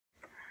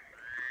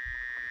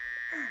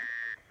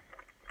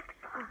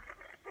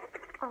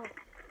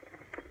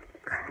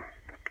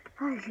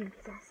Oh,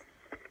 Jesus.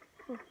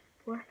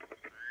 What?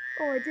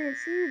 Oh, I didn't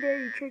see you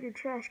there, you trigger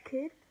trash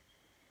kid.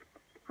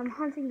 I'm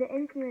hunting the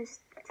infamous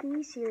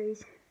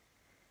T-Series.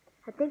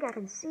 I think I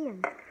can see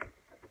him.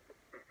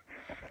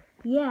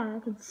 Yeah, I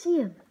can see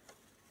him.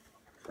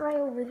 It's right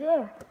over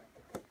there.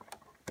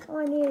 All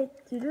I needed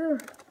to do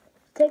is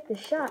take the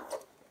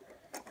shot.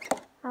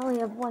 I only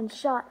have one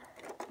shot.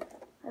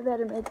 I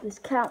better make this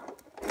count.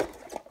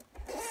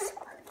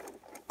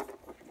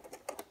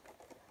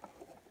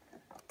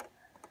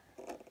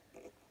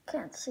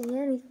 Can't see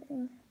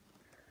anything.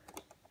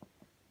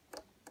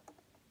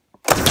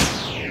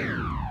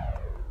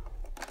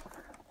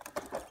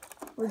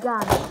 We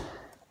got it.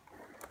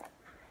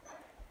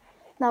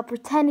 Now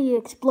pretend he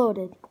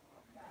exploded.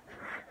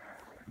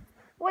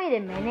 Wait a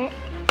minute.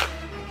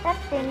 That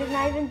thing is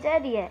not even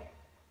dead yet.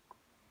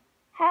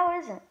 How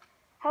is it?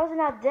 How is it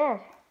not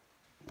dead?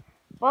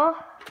 Well,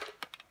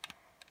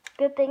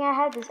 good thing I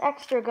had this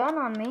extra gun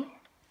on me.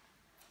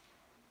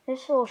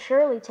 This will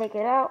surely take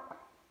it out.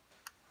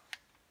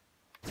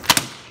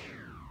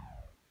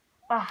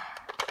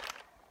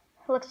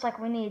 Looks like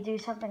we need to do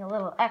something a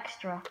little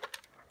extra.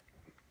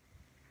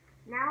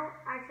 Now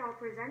I shall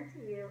present to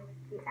you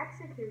the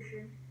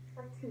execution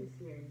of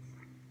T-Series.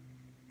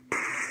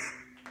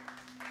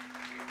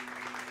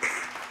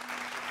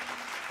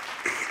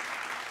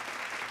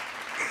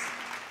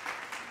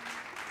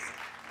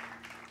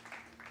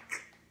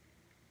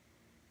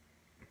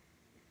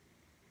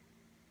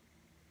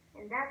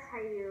 And that's how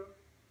you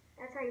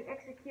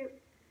execute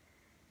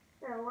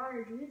the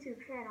large YouTube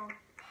channel.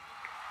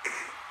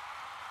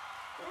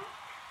 Yeah.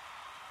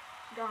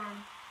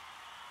 Gone.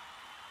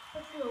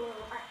 Let's do a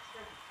little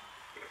extra.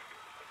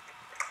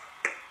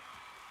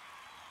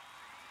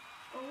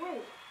 Oh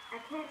wait, I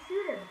can't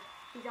shoot him.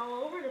 He's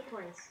all over the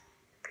place.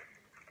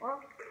 Well,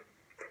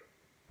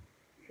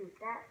 shoot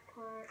that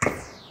part.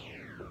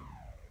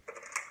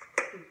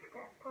 Shoot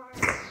that part.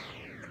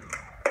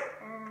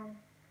 And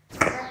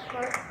that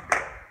part.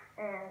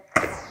 And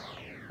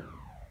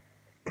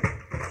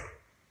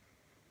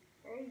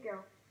there you go.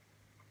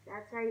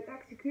 That's how you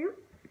execute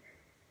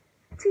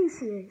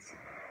T-Series.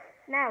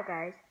 Now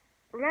guys,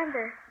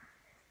 remember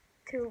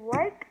to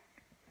like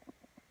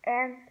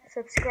and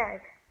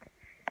subscribe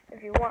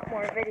if you want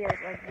more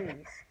videos like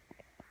these.